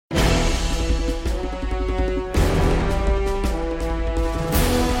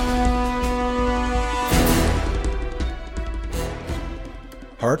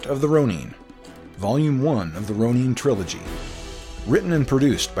Art of the Ronin, Volume 1 of the Ronin Trilogy. Written and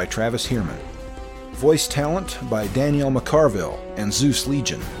produced by Travis Hierman. Voice talent by Danielle McCarville and Zeus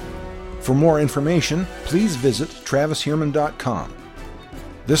Legion. For more information, please visit TravisHierman.com.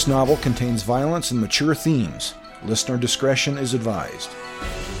 This novel contains violence and mature themes. Listener discretion is advised.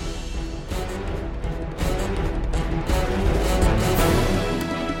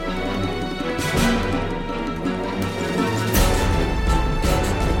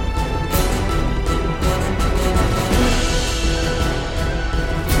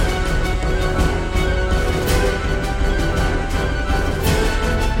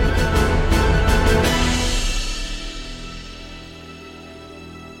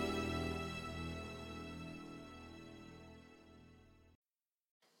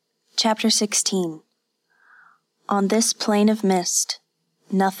 Chapter 16. On this plain of mist,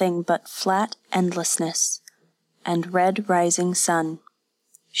 nothing but flat endlessness and red rising sun.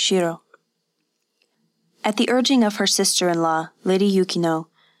 Shiro. At the urging of her sister-in-law, Lady Yukino,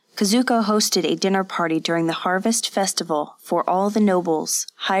 Kazuko hosted a dinner party during the harvest festival for all the nobles,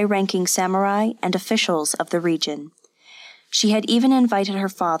 high-ranking samurai, and officials of the region. She had even invited her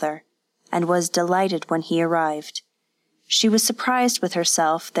father, and was delighted when he arrived. She was surprised with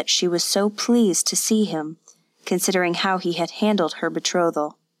herself that she was so pleased to see him, considering how he had handled her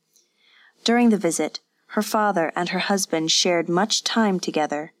betrothal. During the visit, her father and her husband shared much time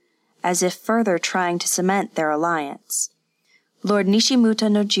together, as if further trying to cement their alliance. Lord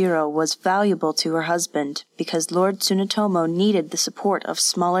Nishimuta no Jiro was valuable to her husband because Lord Tsunetomo needed the support of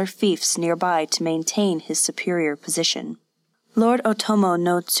smaller fiefs nearby to maintain his superior position. Lord Otomo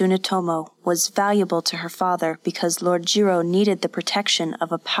no Tsunetomo was valuable to her father because Lord Jiro needed the protection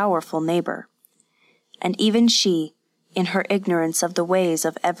of a powerful neighbor. And even she, in her ignorance of the ways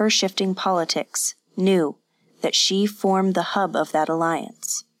of ever-shifting politics, knew that she formed the hub of that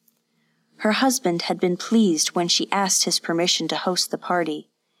alliance. Her husband had been pleased when she asked his permission to host the party,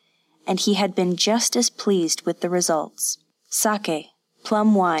 and he had been just as pleased with the results. Sake,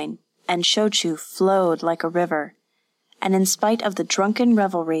 plum wine, and shochu flowed like a river, and in spite of the drunken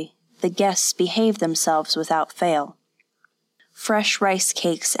revelry, the guests behaved themselves without fail. Fresh rice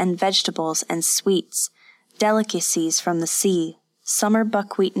cakes and vegetables and sweets, delicacies from the sea, summer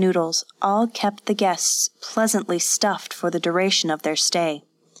buckwheat noodles, all kept the guests pleasantly stuffed for the duration of their stay.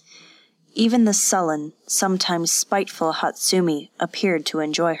 Even the sullen, sometimes spiteful Hatsumi appeared to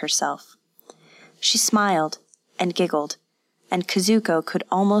enjoy herself. She smiled and giggled, and Kazuko could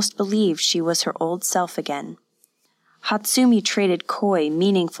almost believe she was her old self again. Hatsumi traded coy,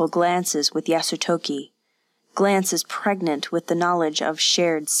 meaningful glances with Yasutoki, glances pregnant with the knowledge of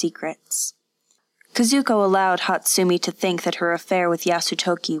shared secrets. Kazuko allowed Hatsumi to think that her affair with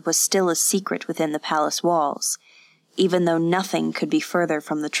Yasutoki was still a secret within the palace walls, even though nothing could be further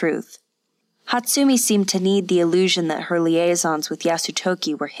from the truth. Hatsumi seemed to need the illusion that her liaisons with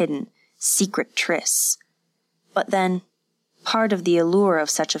Yasutoki were hidden, secret trysts. But then, part of the allure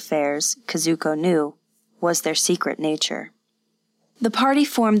of such affairs, Kazuko knew, was their secret nature. The party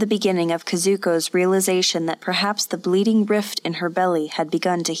formed the beginning of Kazuko's realization that perhaps the bleeding rift in her belly had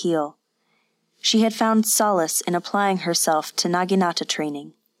begun to heal. She had found solace in applying herself to naginata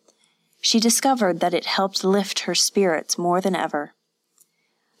training. She discovered that it helped lift her spirits more than ever.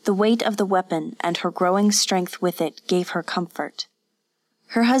 The weight of the weapon and her growing strength with it gave her comfort.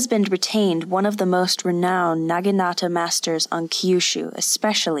 Her husband retained one of the most renowned naginata masters on Kyushu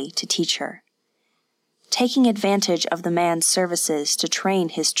especially to teach her. Taking advantage of the man's services to train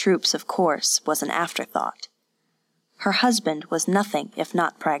his troops, of course, was an afterthought. Her husband was nothing if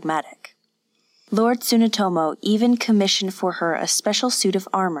not pragmatic. Lord Tsunetomo even commissioned for her a special suit of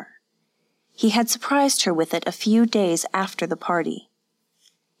armor. He had surprised her with it a few days after the party.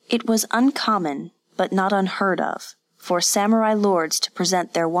 It was uncommon, but not unheard of, for samurai lords to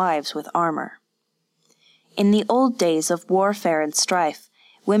present their wives with armor. In the old days of warfare and strife,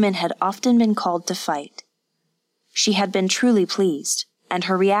 women had often been called to fight. She had been truly pleased, and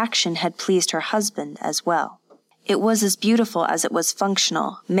her reaction had pleased her husband as well. It was as beautiful as it was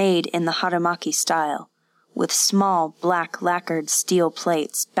functional, made in the haramaki style, with small black lacquered steel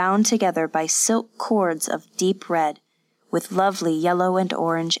plates bound together by silk cords of deep red, with lovely yellow and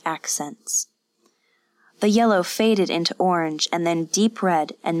orange accents. The yellow faded into orange and then deep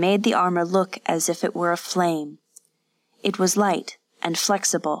red and made the armor look as if it were aflame. It was light and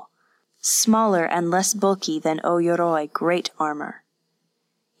flexible, smaller and less bulky than Oyoroi great armor.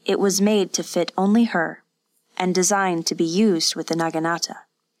 It was made to fit only her, and designed to be used with the naginata.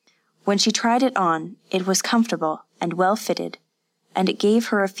 When she tried it on, it was comfortable and well-fitted, and it gave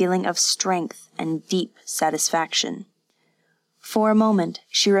her a feeling of strength and deep satisfaction. For a moment,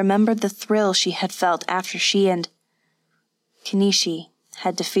 she remembered the thrill she had felt after she and Kenichi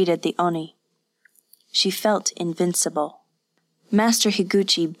had defeated the Oni. She felt invincible. Master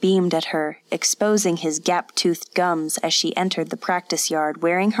Higuchi beamed at her, exposing his gap-toothed gums as she entered the practice yard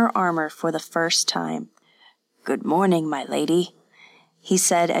wearing her armor for the first time. "Good morning, my lady," he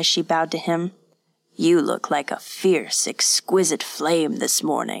said as she bowed to him. "You look like a fierce, exquisite flame this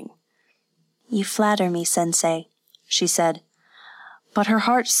morning." "You flatter me, Sensei," she said. But her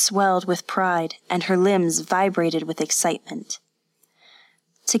heart swelled with pride, and her limbs vibrated with excitement.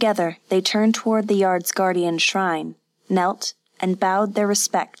 Together, they turned toward the yard's guardian shrine, knelt, and bowed their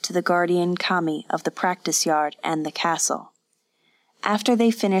respect to the guardian kami of the practice yard and the castle. After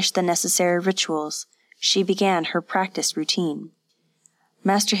they finished the necessary rituals, she began her practice routine.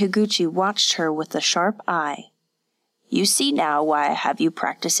 Master Higuchi watched her with a sharp eye. "You see now why I have you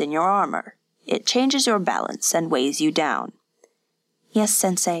practice in your armor. It changes your balance and weighs you down." "Yes,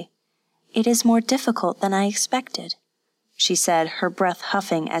 Sensei. It is more difficult than I expected," she said, her breath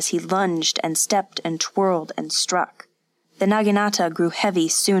huffing as he lunged and stepped and twirled and struck. The naginata grew heavy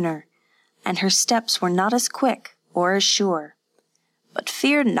sooner, and her steps were not as quick or as sure. "But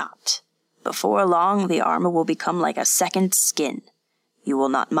fear not. Before long the armor will become like a second skin. You will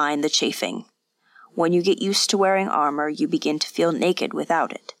not mind the chafing. When you get used to wearing armor, you begin to feel naked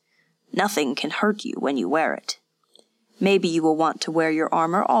without it. Nothing can hurt you when you wear it. Maybe you will want to wear your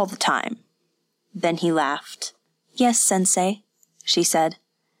armor all the time." Then he laughed. "Yes, Sensei," she said.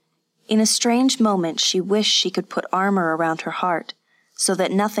 In a strange moment she wished she could put armor around her heart, so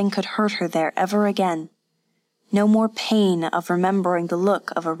that nothing could hurt her there ever again. No more pain of remembering the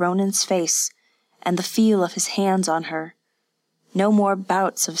look of a Ronin's face and the feel of his hands on her. No more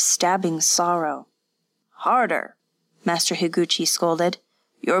bouts of stabbing sorrow. "Harder," Master Higuchi scolded.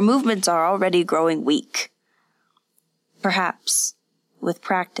 "Your movements are already growing weak." Perhaps, with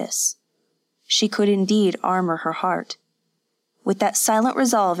practice, she could indeed armor her heart. With that silent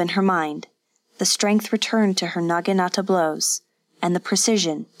resolve in her mind, the strength returned to her naginata blows, and the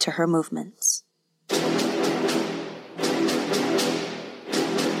precision to her movements.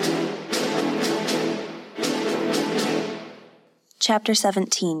 Chapter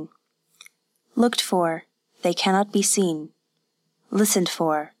 17. Looked for, they cannot be seen. Listened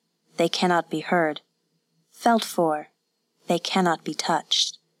for, they cannot be heard. Felt for, they cannot be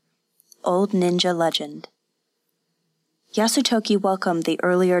touched. Old Ninja Legend. Yasutoki welcomed the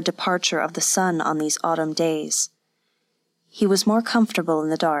earlier departure of the sun on these autumn days. He was more comfortable in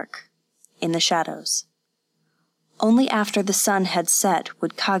the dark, in the shadows. Only after the sun had set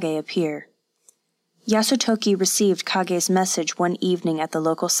would Kage appear. Yasutoki received Kage's message one evening at the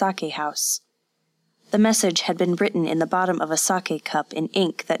local sake house. The message had been written in the bottom of a sake cup in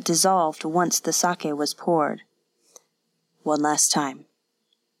ink that dissolved once the sake was poured. "One last time.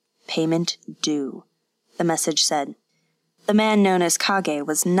 Payment due," the message said. The man known as Kage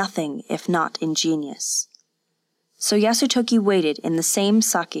was nothing if not ingenious. So Yasutoki waited in the same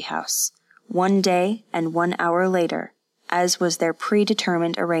sake house, 1 day and 1 hour later, as was their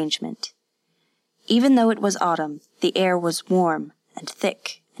predetermined arrangement. Even though it was autumn, the air was warm and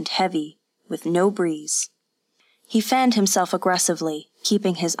thick and heavy, with no breeze. He fanned himself aggressively,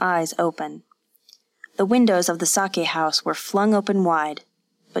 keeping his eyes open. The windows of the sake house were flung open wide,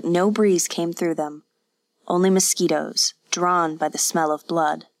 but no breeze came through them, only mosquitoes, drawn by the smell of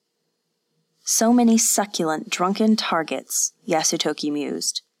blood. So many succulent, drunken targets, Yasutoki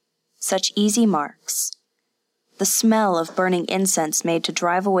mused. Such easy marks. The smell of burning incense made to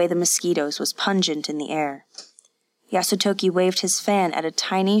drive away the mosquitoes was pungent in the air. Yasutoki waved his fan at a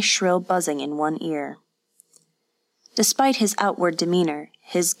tiny, shrill buzzing in one ear. Despite his outward demeanor,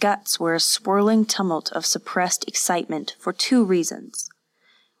 his guts were a swirling tumult of suppressed excitement for 2 reasons.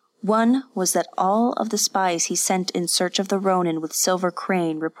 One was that all of the spies he sent in search of the Ronin with Silver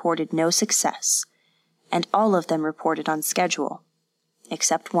Crane reported no success, and all of them reported on schedule,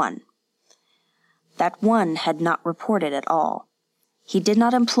 except one. That one had not reported at all. He did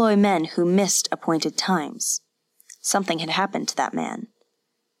not employ men who missed appointed times. Something had happened to that man.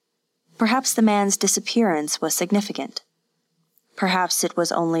 Perhaps the man's disappearance was significant. Perhaps it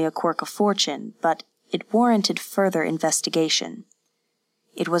was only a quirk of fortune, but it warranted further investigation.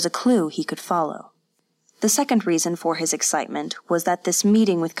 It was a clue he could follow. The second reason for his excitement was that this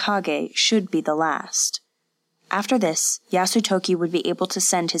meeting with Kage should be the last. After this, Yasutoki would be able to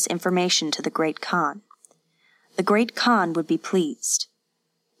send his information to the Great Khan. The Great Khan would be pleased.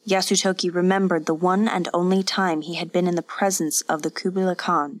 Yasutoki remembered the one and only time he had been in the presence of the Kublai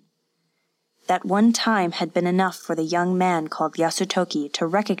Khan. That one time had been enough for the young man called Yasutoki to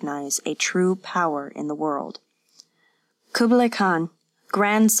recognize a true power in the world. Kublai Khan,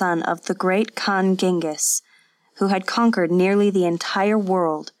 grandson of the great Khan Genghis, who had conquered nearly the entire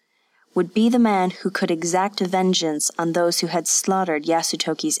world, would be the man who could exact vengeance on those who had slaughtered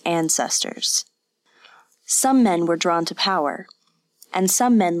Yasutoki's ancestors. Some men were drawn to power, and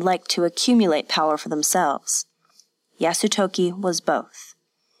some men liked to accumulate power for themselves. Yasutoki was both.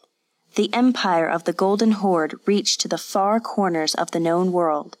 The empire of the Golden Horde reached to the far corners of the known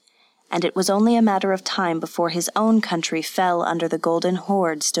world, and it was only a matter of time before his own country fell under the Golden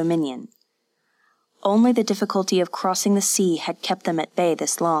Horde's dominion. Only the difficulty of crossing the sea had kept them at bay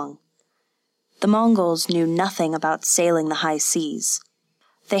this long. The Mongols knew nothing about sailing the high seas.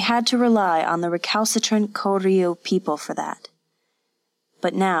 They had to rely on the recalcitrant Koryu people for that.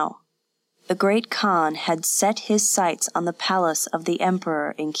 But now, the great Khan had set his sights on the palace of the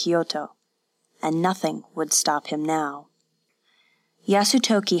emperor in Kyoto, and nothing would stop him now.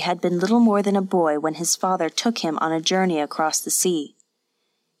 Yasutoki had been little more than a boy when his father took him on a journey across the sea.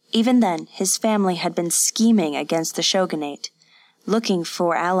 Even then, his family had been scheming against the shogunate, looking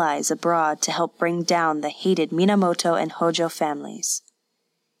for allies abroad to help bring down the hated Minamoto and Hojo families.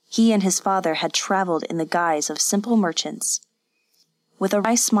 He and his father had traveled in the guise of simple merchants. With a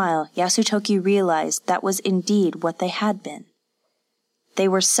wry smile, Yasutoki realized that was indeed what they had been. They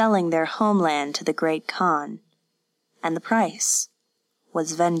were selling their homeland to the great Khan, and the price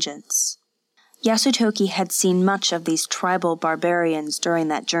was vengeance. Yasutoki had seen much of these tribal barbarians during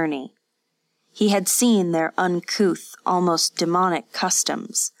that journey. He had seen their uncouth, almost demonic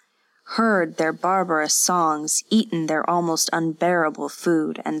customs, heard their barbarous songs, eaten their almost unbearable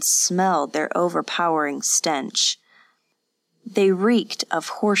food, and smelled their overpowering stench. They reeked of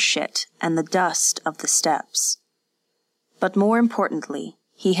horse shit and the dust of the steppes. But more importantly,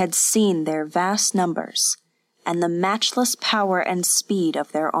 he had seen their vast numbers and the matchless power and speed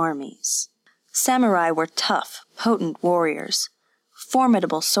of their armies. Samurai were tough, potent warriors,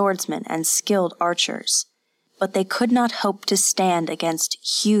 formidable swordsmen and skilled archers, but they could not hope to stand against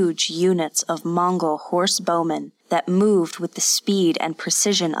huge units of Mongol horse bowmen that moved with the speed and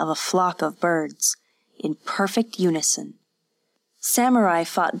precision of a flock of birds, in perfect unison. Samurai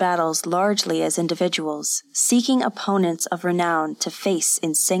fought battles largely as individuals, seeking opponents of renown to face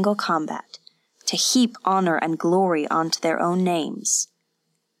in single combat, to heap honor and glory onto their own names.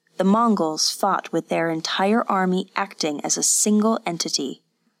 The Mongols fought with their entire army acting as a single entity.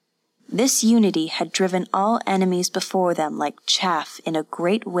 This unity had driven all enemies before them like chaff in a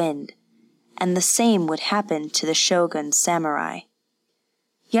great wind, and the same would happen to the shogun's samurai.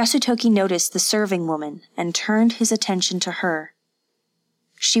 Yasutoki noticed the serving woman and turned his attention to her.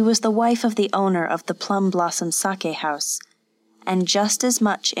 She was the wife of the owner of the Plum Blossom Sake House, and just as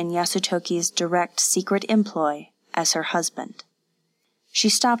much in Yasutoki's direct secret employ as her husband. She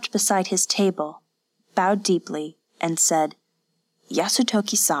stopped beside his table, bowed deeply, and said,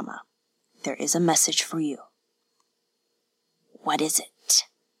 "Yasutoki-sama, there is a message for you." "What is it?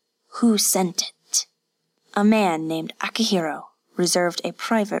 Who sent it?" "A man named Akihiro reserved a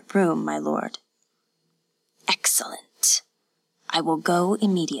private room, my lord." "Excellent. I will go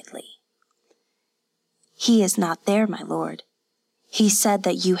immediately." "He is not there, my lord. He said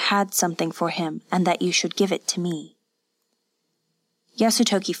that you had something for him and that you should give it to me."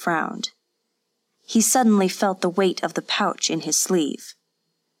 Yasutoki frowned. He suddenly felt the weight of the pouch in his sleeve.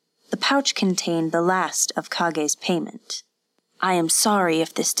 The pouch contained the last of Kage's payment. "I am sorry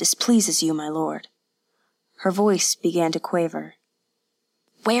if this displeases you, my lord." Her voice began to quaver.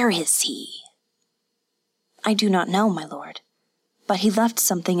 "Where is he?" "I do not know, my lord, but he left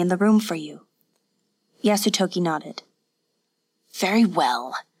something in the room for you." Yasutoki nodded. "Very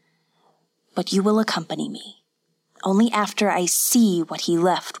well, but you will accompany me. Only after I see what he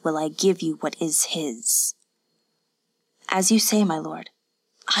left will I give you what is his." "As you say, my lord.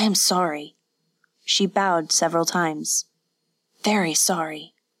 I am sorry." She bowed several times. "Very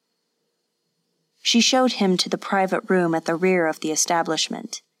sorry." She showed him to the private room at the rear of the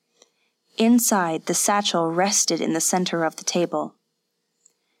establishment. Inside, the satchel rested in the center of the table.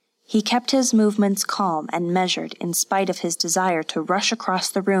 He kept his movements calm and measured in spite of his desire to rush across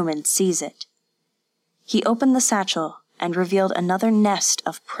the room and seize it. He opened the satchel and revealed another nest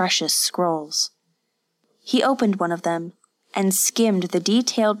of precious scrolls. He opened one of them and skimmed the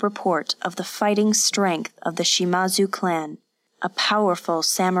detailed report of the fighting strength of the Shimazu clan, a powerful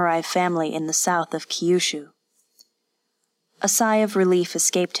samurai family in the south of Kyushu. A sigh of relief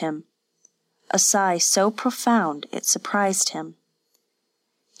escaped him, a sigh so profound it surprised him.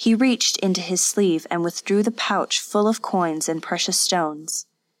 He reached into his sleeve and withdrew the pouch full of coins and precious stones.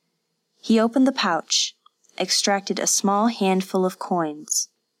 He opened the pouch, extracted a small handful of coins,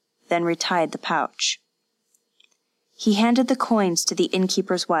 then retied the pouch. He handed the coins to the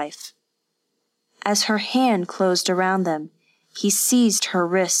innkeeper's wife. As her hand closed around them, he seized her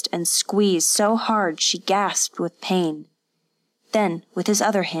wrist and squeezed so hard she gasped with pain. Then, with his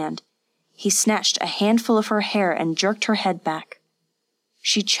other hand, he snatched a handful of her hair and jerked her head back.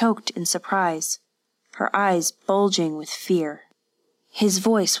 She choked in surprise, her eyes bulging with fear. His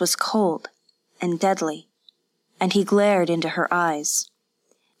voice was cold and deadly, and he glared into her eyes.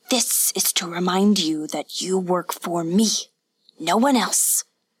 "This is to remind you that you work for me, no one else.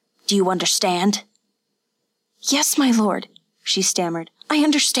 Do you understand?" "Yes, my lord," she stammered. "I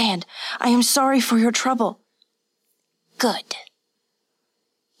understand. I am sorry for your trouble." "Good."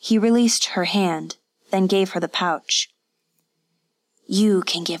 He released her hand, then gave her the pouch. "You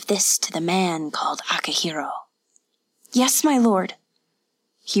can give this to the man called Akihiro." "Yes, my lord."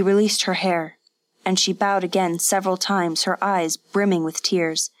 He released her hair, and she bowed again several times, her eyes brimming with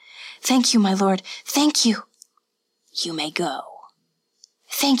tears. "Thank you, my lord. Thank you." "You may go."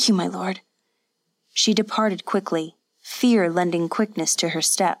 "Thank you, my lord." She departed quickly, fear lending quickness to her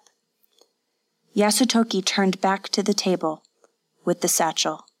step. Yasutoki turned back to the table with the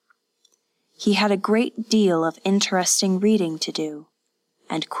satchel. He had a great deal of interesting reading to do,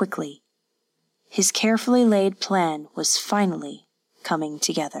 and quickly. His carefully laid plan was finally coming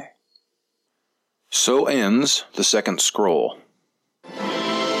together. So ends the second scroll.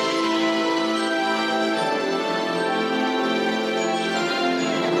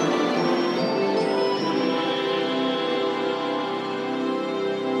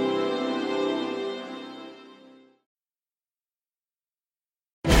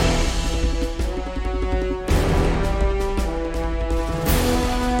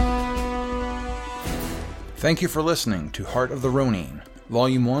 Thank you for listening to Heart of the Ronin,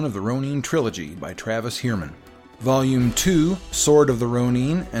 Volume 1 of the Ronin Trilogy by Travis Hierman. Volume 2, Sword of the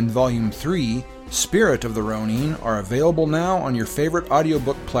Ronin, and Volume 3, Spirit of the Ronin, are available now on your favorite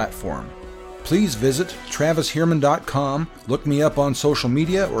audiobook platform. Please visit TravisHierman.com, look me up on social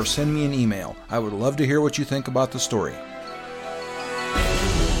media, or send me an email. I would love to hear what you think about the story.